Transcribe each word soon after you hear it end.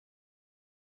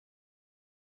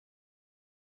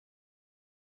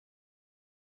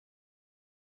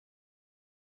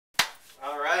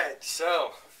Alright,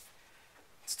 so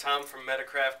it's Tom from Metta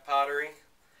Pottery,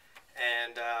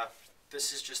 and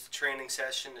this is just a training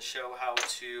session to show how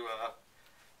to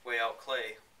weigh out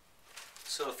clay.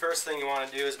 So the first thing you want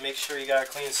to do is make sure you got a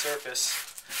clean surface.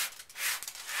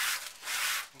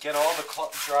 Get all the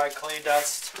dry clay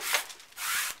dust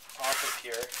off of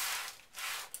here.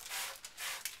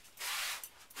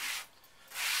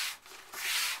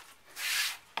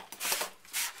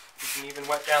 You can even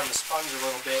wet down the sponge a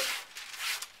little bit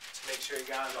to make sure you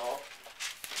got it all.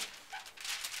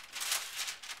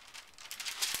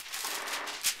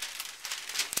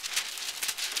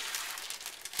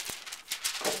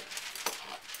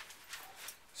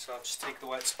 So I'll just take the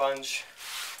wet sponge.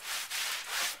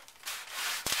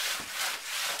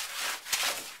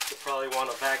 You'll probably want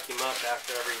to vacuum up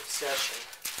after every session.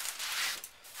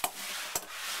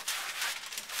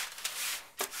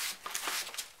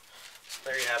 So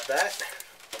there you have that.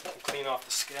 You can clean off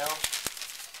the scale.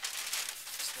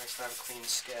 It's nice to have a clean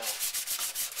scale.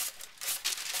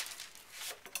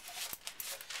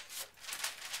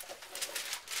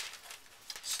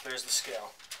 So there's the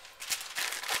scale.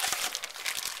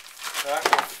 So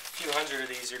after a few hundred of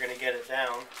these, you're going to get it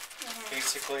down.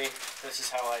 Basically, this is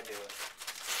how I do it.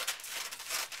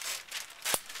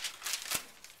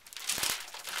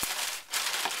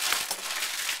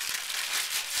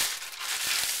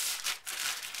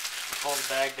 Pull the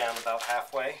bag down about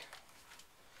halfway.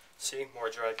 See, more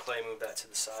dried clay, move that to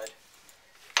the side.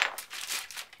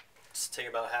 Just take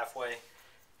about halfway.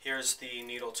 Here's the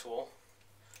needle tool.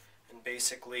 And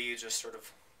basically you just sort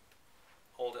of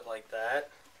hold it like that.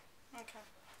 Okay.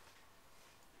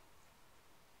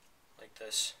 Like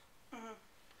this.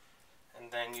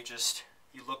 And then you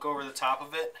look over the top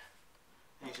of it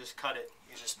and you just cut it.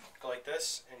 You just go like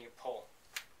this and you pull.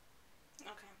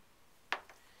 Okay.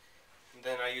 And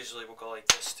then I usually will go like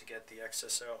this to get the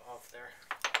excess out off there.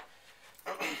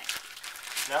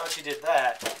 Now that you did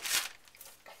that,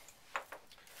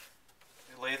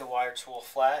 you lay the wire tool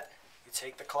flat, you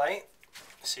take the clay,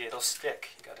 you see it'll stick,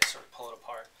 you gotta sort of pull it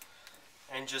apart,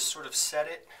 and just sort of set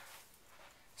it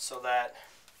so that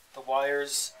the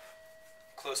wire's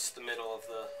close to the middle of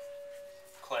the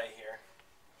clay here.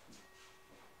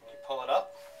 You pull it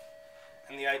up,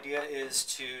 and the idea is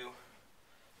to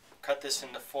cut this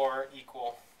into 4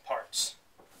 equal parts,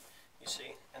 you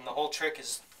see. And the whole trick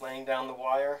is laying down the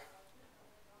wire,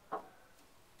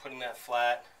 putting that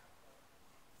flat,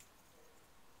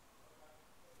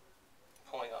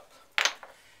 pulling up.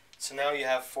 So now you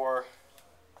have 4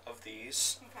 of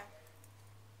these.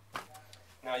 Okay.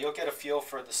 Now you'll get a feel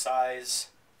for the size,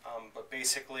 but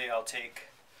basically I'll take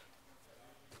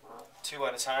 2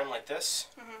 at a time like this,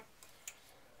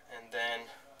 and then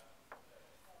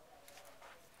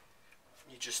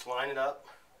you just line it up.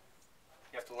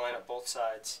 You have to line up both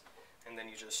sides, and then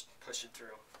you just push it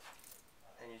through.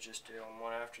 And you just do them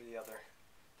one after the other.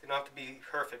 They don't have to be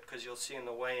perfect because you'll see in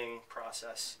the weighing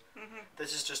process.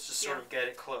 This is just to sort of get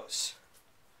it close.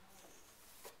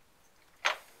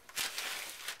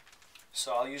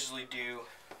 So I'll usually do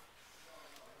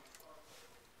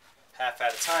half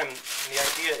at a time. And the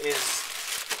idea is,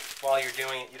 while you're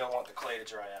doing it, you don't want the clay to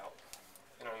dry out.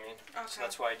 You know what I mean? Okay. So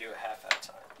that's why I do it half at a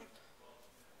time.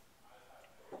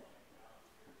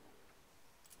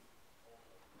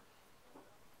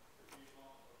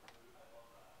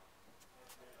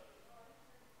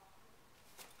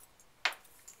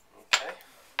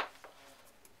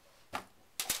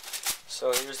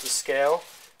 So here's the scale.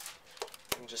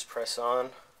 You can just press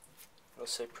on. It'll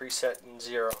say preset in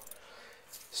 0.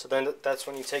 So then that's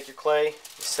when you take your clay, you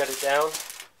set it down,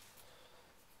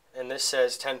 and this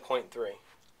says 10.3.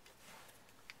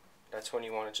 That's when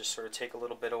you want to just sort of take a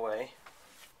little bit away.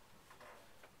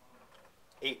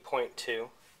 8.2.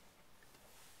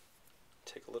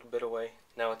 Take a little bit away.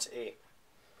 Now it's 8.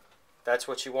 That's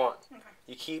what you want.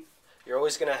 Okay. You're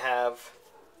always going to have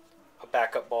a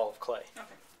backup ball of clay. Okay.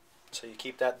 So you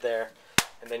keep that there,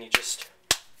 and then you just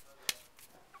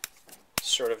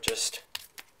sort of just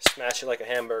smash it like a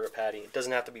hamburger patty. It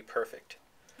doesn't have to be perfect.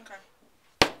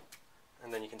 Okay.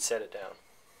 And then you can set it down.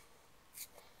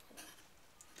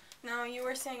 Now you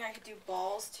were saying I could do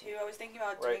balls too. I was thinking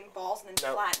about doing balls and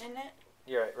then flattening it.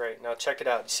 Yeah, right. Now check it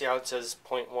out. You see how it says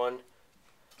 0.1?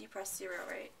 You press 0,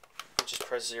 right? You just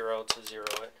press 0 to 0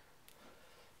 it.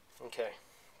 Okay.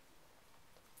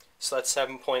 So that's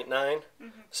 7.9.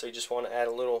 So you just want to add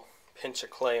a little pinch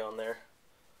of clay on there.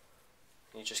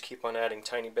 And you just keep on adding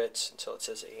tiny bits until it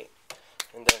says 8.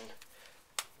 And then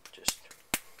just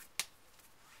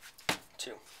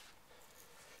 2.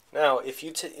 Now, if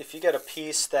you get a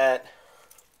piece that,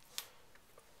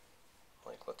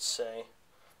 like let's say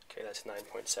Okay, that's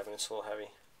 9.7. It's a little heavy.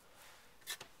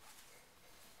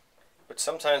 But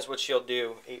sometimes what you'll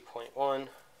do, 8.1,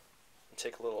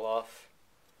 take a little off,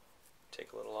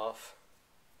 take a little off,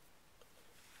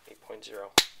 8.0.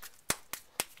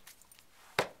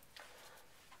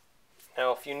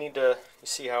 Now if you need to, you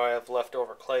see how I have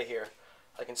leftover clay here,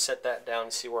 I can set that down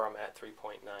and see where I'm at,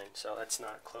 3.9, so that's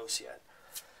not close yet.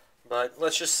 But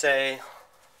let's just say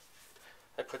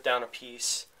I put down a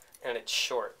piece and it's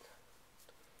short,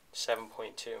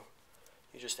 7.2.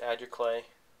 You just add your clay.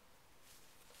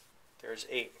 There's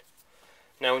 8.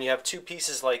 Now when you have two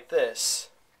pieces like this,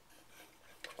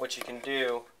 what you can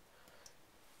do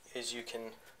is you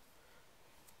can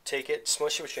take it,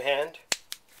 smush it with your hand,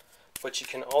 but you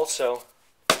can also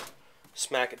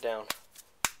smack it down.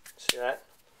 See that?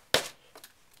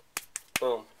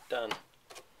 Boom, done.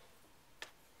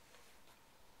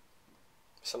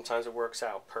 Sometimes it works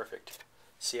out perfect.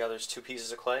 See how there's two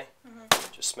pieces of clay?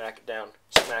 Mm-hmm. Just smack it down,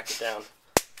 smack it down.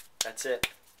 That's it.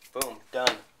 Boom,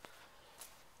 done.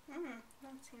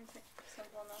 That seems like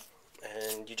simple enough.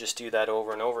 And you just do that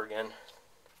over and over again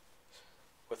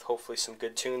with hopefully some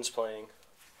good tunes playing.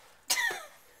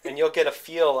 And you'll get a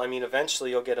feel, I mean, eventually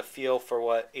you'll get a feel for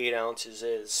what 8 ounces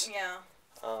is. Yeah.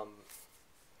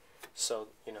 So,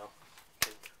 you know,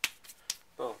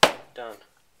 boom, done.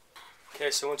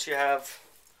 Okay, so once you have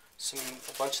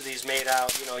a bunch of these made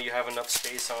out, you know, you have enough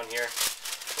space on here.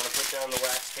 You want to put down the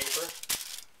wax paper,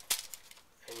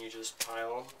 and you just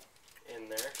pile them in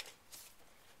there.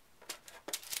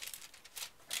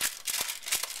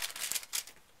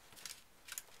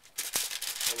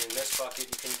 And in this bucket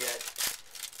you can get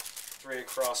 3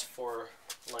 across 4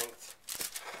 length,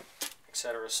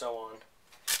 etc. so on.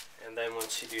 And then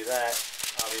once you do that,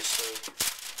 obviously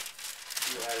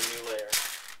you add a new layer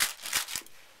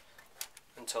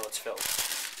until it's filled.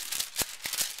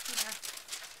 Okay.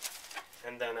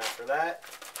 And then after that,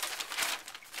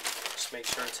 just make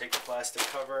sure to take the plastic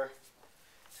cover,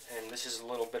 and this is a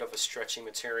little bit of a stretchy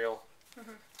material.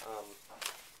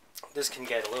 This can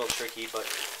get a little tricky, but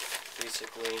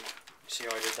basically, see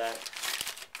how I did that?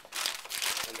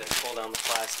 And then pull down the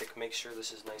plastic, make sure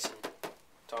this is nice and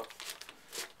taut.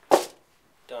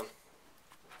 Done.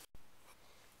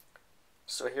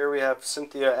 So here we have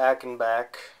Cynthia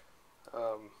Ackenbach,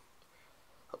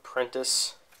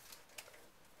 apprentice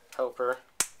helper,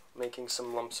 making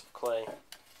some lumps of clay.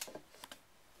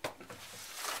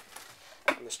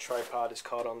 And this tripod is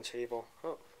caught on the table.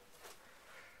 Oh.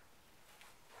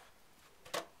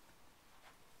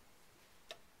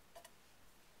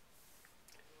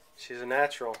 She's a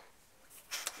natural.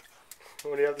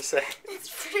 What do you have to say? It's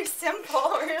pretty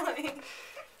simple, really.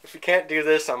 If you can't do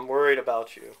this, I'm worried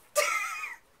about you.